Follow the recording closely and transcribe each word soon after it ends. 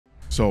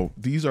So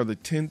these are the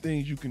 10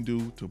 things you can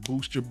do to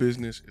boost your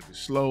business if it's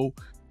slow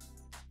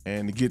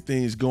and to get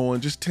things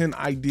going. Just 10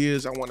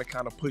 ideas I want to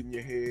kind of put in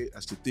your head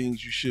as to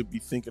things you should be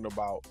thinking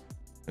about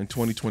in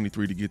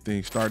 2023 to get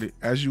things started.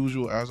 As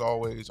usual, as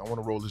always, I want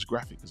to roll this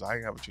graphic because I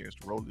didn't have a chance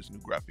to roll this new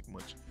graphic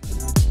much.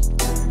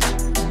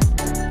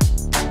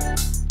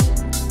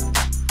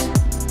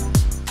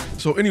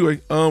 So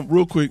anyway,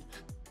 real quick,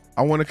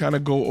 I want to kind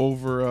of go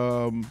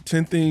over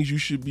 10 things you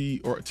should be,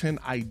 or 10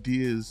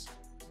 ideas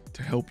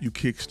to help you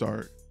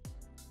kickstart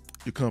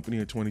your company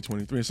in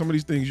 2023. And some of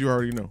these things you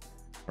already know,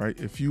 right?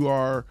 If you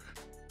are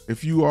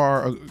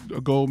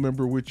a gold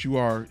member, which you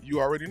are,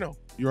 you already know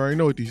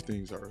what these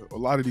things are. A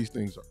lot of these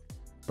things are,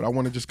 but I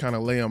want to just kind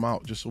of lay them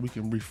out just so we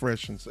can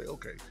refresh and say,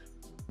 okay,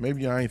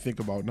 maybe I ain't think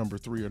about number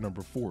 3 or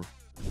number 4.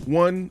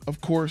 One,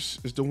 of course,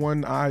 is the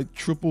one I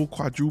triple,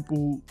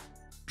 quadruple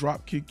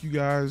drop kick you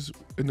guys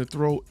in the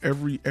throat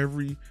every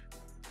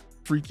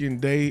freaking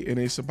day. And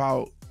it's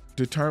about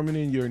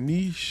determining your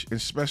niche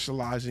and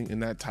specializing in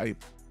that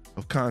type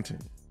of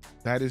content.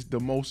 That is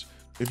the most,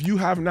 if you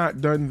have not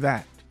done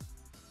that,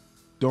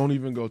 don't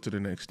even go to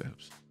the next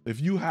steps. If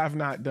you have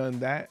not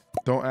done that,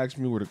 don't ask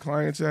me where the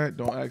client's at.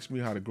 Don't ask me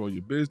how to grow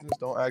your business.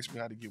 Don't ask me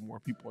how to get more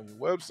people on your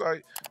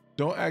website.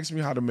 Don't ask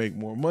me how to make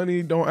more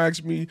money. Don't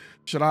ask me,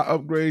 should I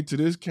upgrade to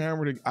this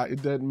camera?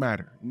 It doesn't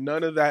matter.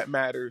 None of that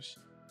matters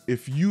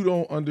if you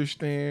don't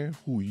understand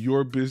who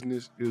your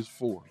business is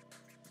for,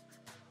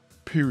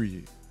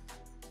 period.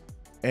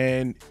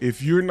 And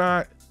if you're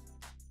not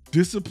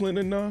disciplined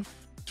enough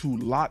to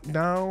lock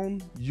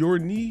down your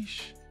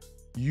niche,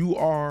 you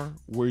are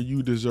where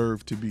you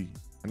deserve to be.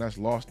 And that's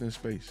lost in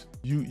space.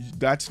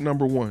 That's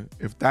number one.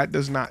 If that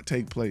does not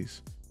take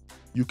place,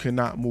 you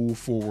cannot move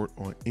forward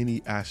on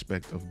any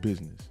aspect of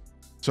business.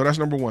 So that's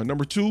number one.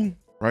 Number 2,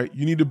 right?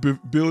 You need to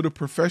build a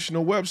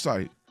professional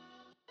website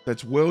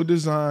that's well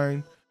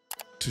designed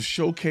to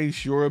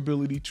showcase your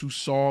ability to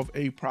solve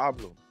a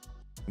problem,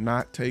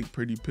 not take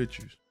pretty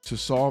pictures. To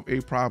solve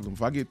a problem.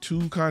 If I get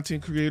 2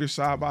 content creators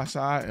side by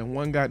side and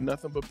one got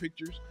nothing but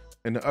pictures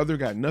and the other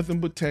got nothing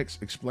but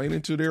text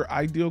explaining to their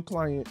ideal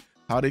client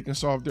how they can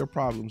solve their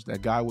problems,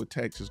 that guy with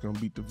text is going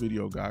to beat the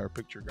video guy or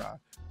picture guy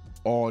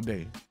all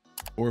day.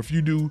 Or if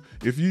you do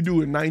a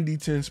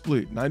 90-10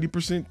 split,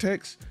 90%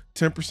 text,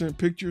 10%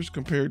 pictures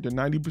compared to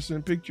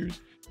 90%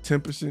 pictures,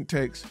 10%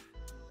 text,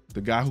 the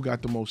guy who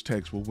got the most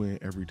text will win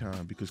every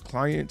time, because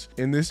clients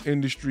in this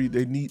industry,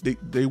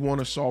 they want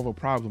to solve a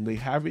problem. They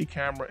have a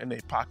camera in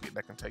their pocket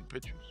that can take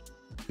pictures.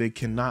 They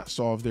cannot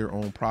solve their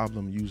own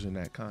problem using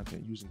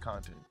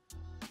content.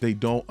 They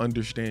don't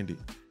understand it.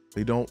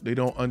 They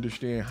don't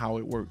understand how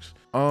it works.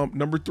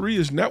 Number 3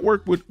 is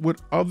network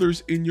with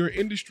others in your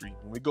industry.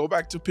 When we go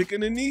back to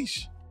picking a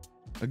niche,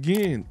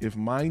 again, if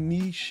my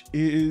niche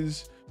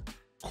is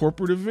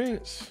corporate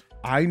events,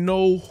 I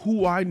know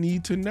who I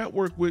need to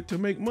network with to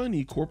make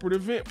money. Corporate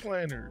event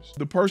planners,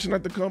 the person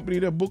at the company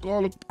that book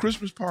all the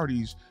Christmas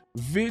parties,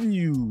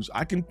 venues.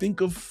 I can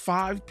think of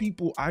 5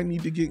 people I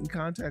need to get in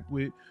contact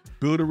with,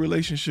 build a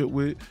relationship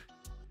with,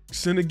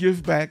 send a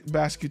gift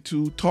basket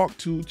to, talk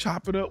to,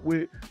 chop it up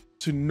with,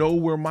 to know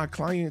where my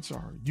clients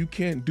are. You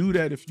can't do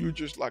that if you're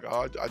just like,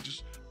 oh,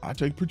 I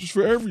take pictures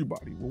for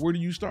everybody. Well, where do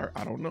you start?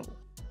 I don't know.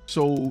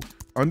 So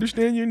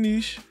understand your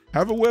niche,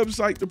 have a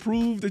website to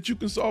prove that you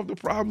can solve the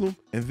problem,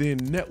 and then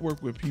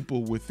network with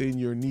people within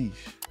your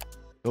niche.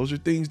 Those are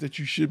things that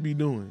you should be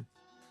doing.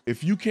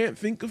 If you can't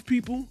think of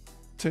people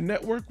to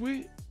network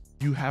with,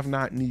 you have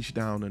not niched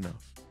down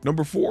enough.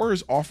 Number 4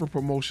 is offer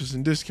promotions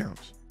and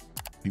discounts.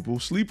 People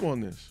sleep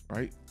on this,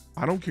 right?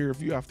 I don't care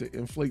if you have to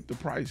inflate the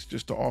price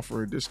just to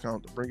offer a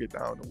discount to bring it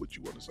down to what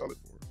you want to sell it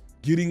for.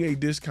 Getting a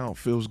discount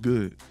feels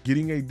good.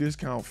 Getting a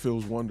discount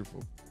feels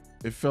wonderful.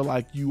 It felt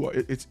like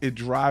it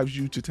drives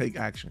you to take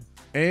action.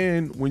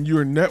 And when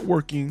you're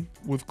networking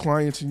with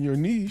clients in your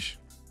niche,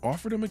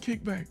 offer them a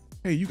kickback.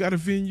 Hey, you got a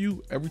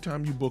venue? Every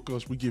time you book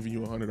us, we're giving you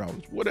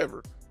 $100,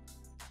 whatever.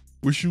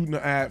 We're shooting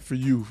an ad for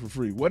you for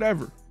free,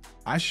 whatever.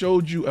 I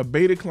showed you a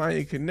beta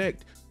client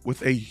connect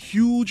with a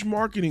huge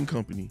marketing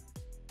company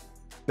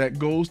that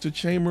goes to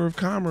Chamber of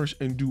Commerce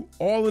and do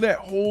all of that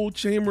whole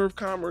Chamber of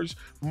Commerce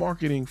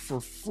marketing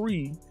for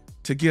free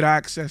to get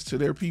access to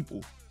their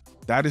people.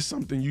 That is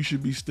something you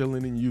should be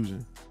stealing and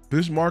using.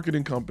 This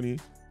marketing company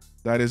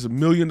that is $1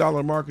 million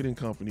marketing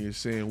company is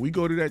saying, we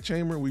go to that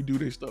chamber and we do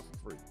their stuff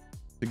for free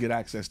to get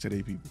access to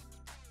their people.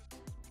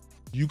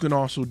 You can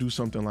also do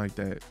something like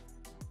that,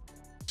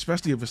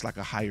 especially if it's like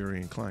a higher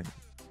end client.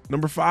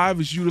 Number 5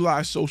 is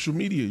utilize social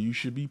media. You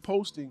should be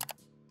posting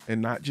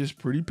and not just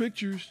pretty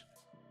pictures.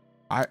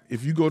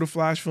 If you go to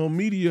FlashFilm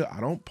Media,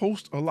 I don't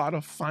post a lot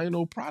of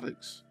final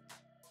products.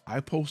 I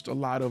post a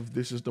lot of,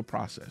 this is the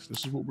process.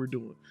 This is what we're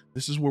doing.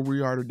 This is where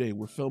we are today.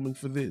 We're filming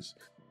for this.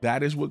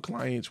 That is what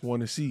clients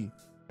want to see.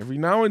 Every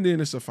now and then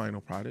it's a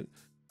final product,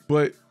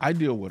 but I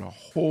deal with a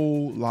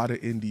whole lot of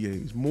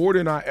NDAs, more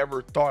than I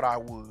ever thought I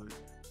would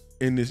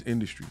in this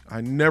industry.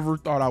 I never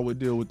thought I would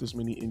deal with this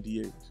many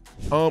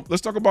NDAs.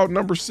 Let's talk about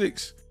number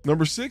 6.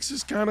 Number 6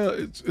 is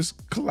it's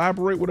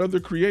collaborate with other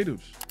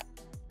creatives.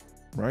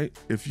 right?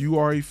 If you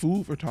are a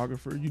food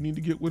photographer, you need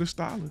to get with a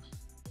stylist,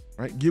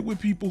 right? Get with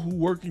people who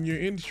work in your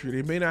industry.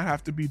 They may not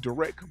have to be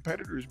direct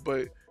competitors,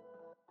 but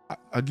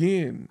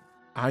again,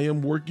 I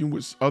am working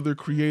with other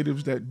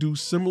creatives that do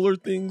similar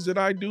things that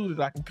I do,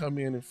 that I can come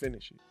in and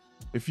finish it.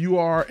 If you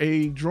are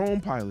a drone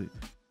pilot,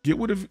 get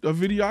with a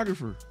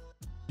videographer,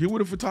 get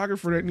with a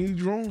photographer that needs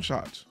drone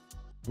shots.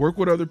 Work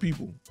with other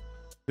people.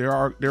 There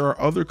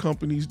are other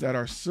companies that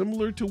are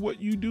similar to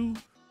what you do,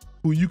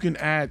 who you can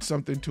add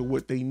something to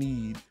what they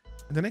need,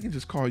 and then they can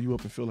just call you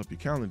up and fill up your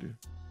calendar.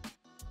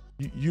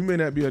 You may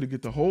not be able to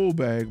get the whole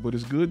bag, but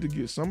it's good to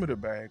get some of the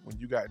bag when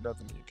you got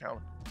nothing in your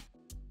calendar.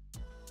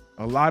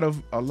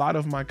 A lot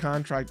of my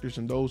contractors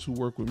and those who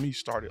work with me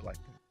started like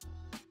that.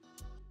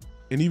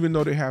 And even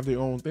though they have their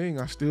own thing,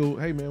 I still,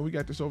 hey man, we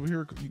got this over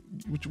here.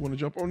 What, you want to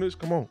jump on this?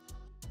 Come on.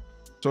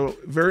 So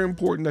very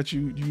important that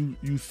you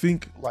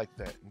think like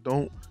that.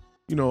 Don't,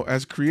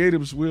 as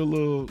creatives,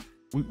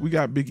 we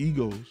got big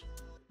egos.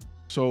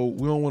 So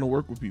we don't want to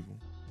work with people.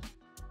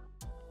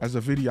 As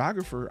a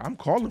videographer, I'm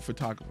calling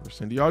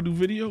photographers. And do y'all do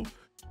video?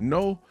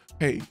 No.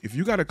 Hey, if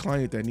you got a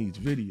client that needs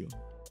video,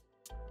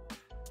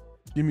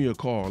 give me a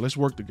call. Let's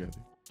work together.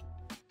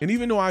 And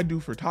even though I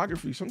do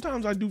photography,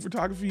 sometimes I do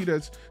photography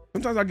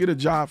sometimes I get a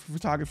job for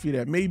photography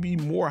that may be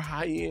more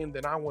high end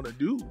than I want to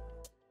do,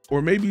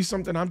 or maybe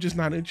something I'm just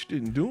not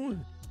interested in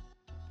doing.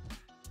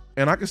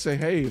 And I can say,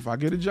 hey, if I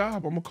get a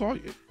job, I'm gonna call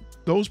you.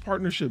 Those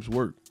partnerships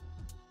work.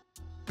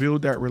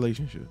 Build that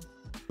relationship.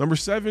 Number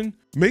 7,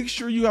 make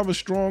sure you have a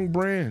strong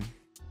brand.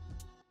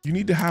 You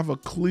need to have a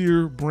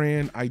clear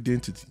brand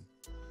identity.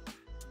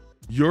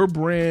 Your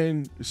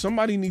brand,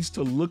 somebody needs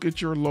to look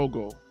at your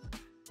logo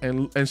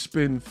and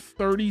spend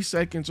 30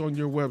 seconds on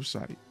your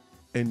website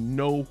and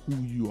know who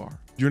you are.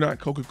 You're not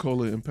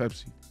Coca-Cola and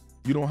Pepsi.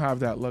 You don't have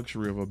that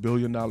luxury of $1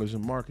 billion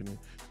in marketing.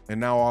 And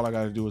now all I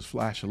got to do is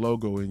flash a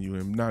logo in you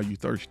and now you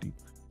thirsty.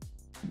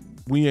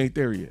 We ain't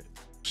there yet.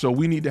 So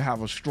we need to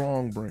have a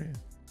strong brand.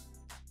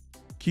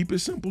 Keep it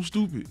simple,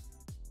 stupid.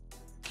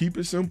 Keep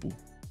it simple.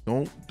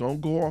 Don't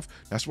go off.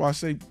 That's why I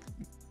say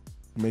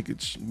make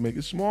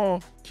it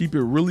small. Keep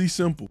it really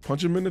simple.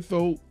 Punch them in the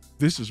throat.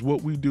 This is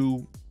what we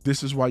do.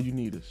 This is why you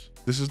need us.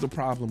 This is the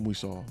problem we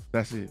solve.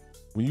 That's it.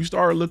 When you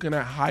start looking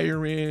at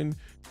higher end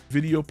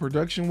video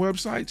production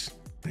websites,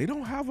 they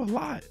don't have a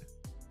lot.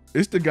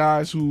 It's the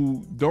guys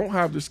who don't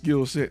have the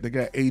skill set. They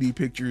got 80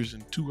 pictures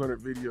and 200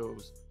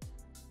 videos,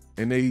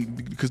 and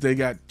because they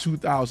got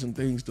 2,000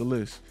 things to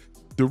list.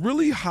 The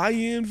really high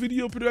end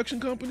video production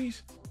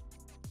companies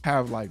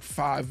have like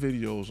 5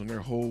 videos on their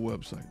whole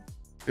website.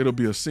 It'll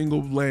be a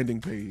single landing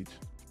page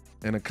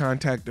and a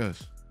contact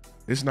us.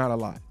 It's not a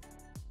lot.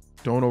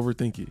 Don't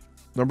overthink it.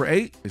 Number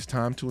 8, it's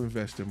time to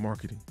invest in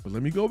marketing. But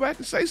let me go back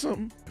and say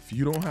something. If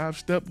you don't have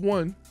step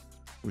 1,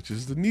 which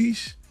is the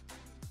niche,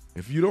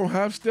 if you don't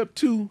have step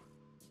 2,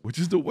 which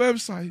is the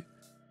website,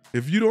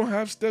 if you don't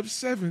have step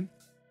 7,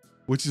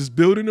 which is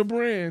building a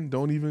brand,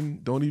 don't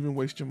even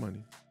waste your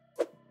money.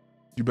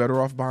 You're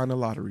better off buying a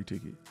lottery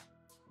ticket.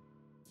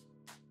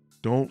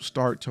 Don't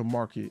start to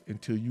market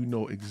until you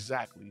know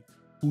exactly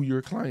who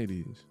your client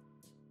is.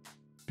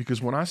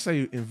 Because when I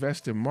say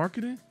invest in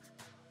marketing,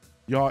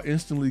 y'all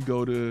instantly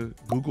go to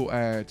Google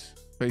ads,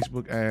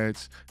 Facebook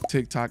ads,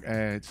 TikTok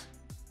ads.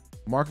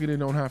 Marketing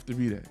don't have to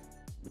be that.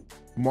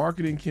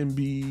 Marketing can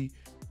be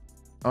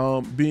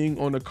being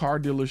on the car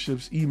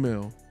dealership's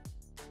email.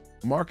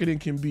 Marketing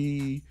can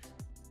be,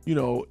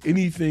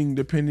 anything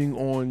depending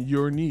on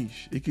your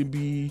niche. It can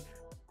be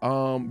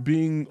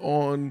being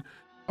on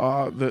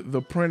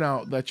the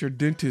printout that your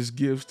dentist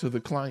gives to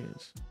the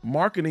clients.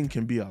 Marketing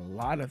can be a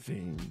lot of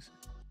things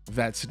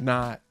that's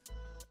not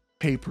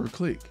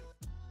pay-per-click.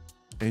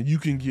 And you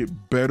can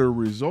get better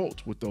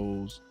results with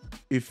those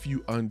if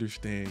you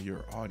understand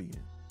your audience.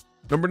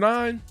 Number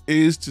 9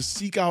 is to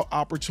seek out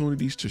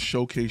opportunities to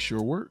showcase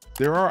your work.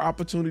 There are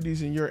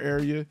opportunities in your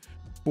area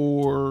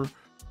for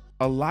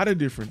a lot of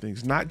different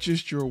things, not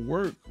just your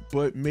work,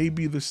 but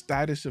maybe the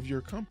status of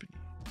your company.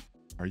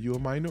 Are you a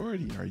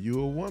minority? Are you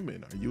a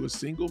woman? Are you a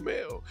single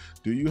male?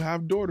 Do you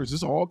have daughters?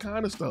 There's all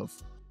kind of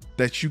stuff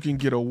that you can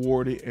get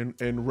awarded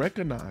and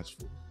recognized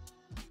for.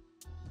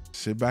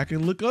 Sit back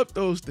and look up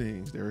those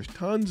things. There's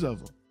tons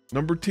of them.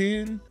 Number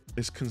 10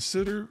 is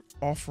consider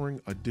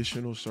offering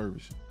additional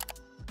services.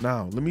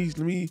 Now, let me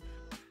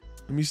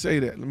say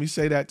that. Let me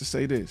say that to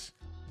say this.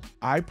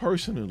 I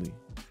personally,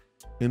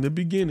 in the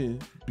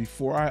beginning,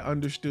 before I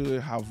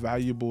understood how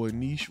valuable a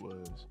niche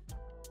was,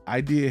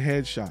 I did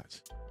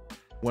headshots.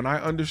 When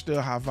I understood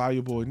how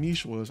valuable a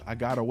niche was, I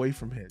got away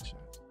from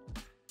headshots,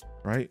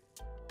 right?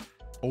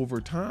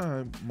 Over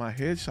time, my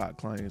headshot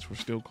clients were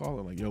still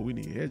calling like, yo, we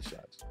need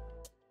headshots.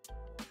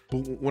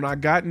 But when I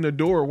got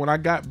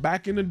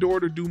back in the door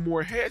to do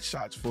more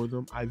headshots for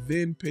them, I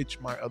then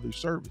pitched my other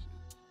services.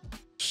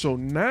 So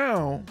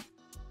now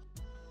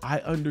I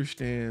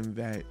understand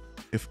that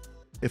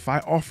if I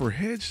offer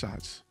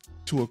headshots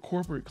to a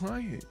corporate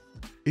client,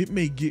 it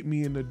may get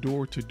me in the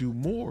door to do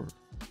more.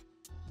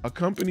 A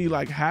company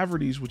like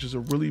Haverty's, which is a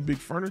really big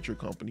furniture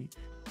company,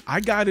 I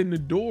got in the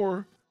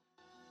door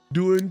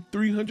doing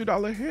 $300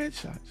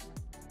 headshots,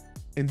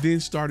 and then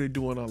started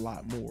doing a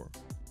lot more.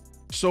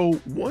 So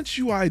once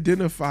you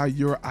identify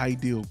your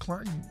ideal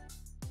client,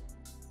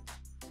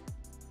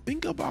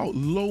 think about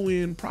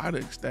low-end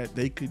products that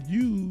they could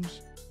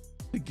use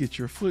to get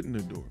your foot in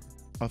the door.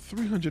 A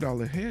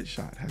 $300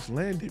 headshot has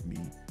landed me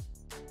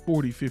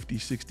 $40,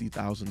 $50,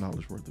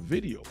 $60,000 worth of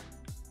video.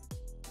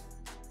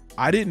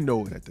 I didn't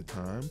know it at the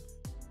time,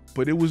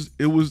 but it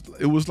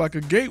was like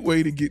a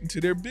gateway to get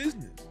into their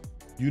business.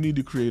 You need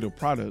to create a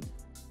product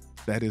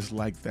that is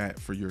like that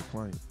for your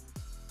client.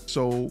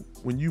 So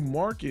when you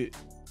market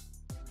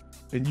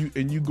and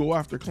you go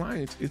after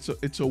clients,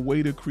 it's a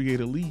way to create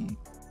a lead.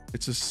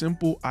 It's a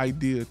simple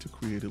idea to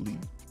create a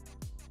lead.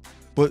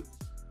 But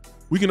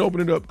we can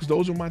open it up because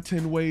those are my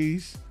 10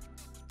 ways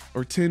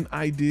or 10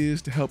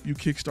 ideas to help you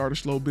kickstart a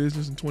slow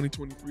business in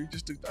 2023.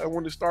 I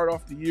wanted to start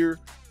off the year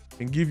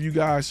and give you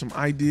guys some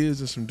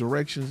ideas and some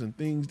directions and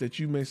things that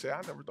you may say,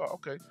 I never thought,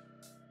 okay,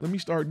 let me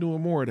start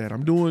doing more of that.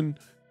 I'm doing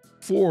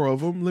 4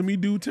 of them. Let me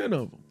do 10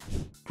 of them.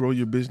 Grow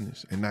your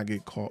business and not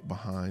get caught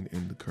behind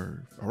in the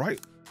curve. All right.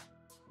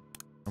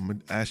 I'm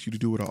going to ask you to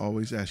do what I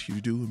always ask you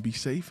to do and be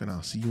safe, and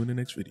I'll see you in the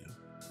next video.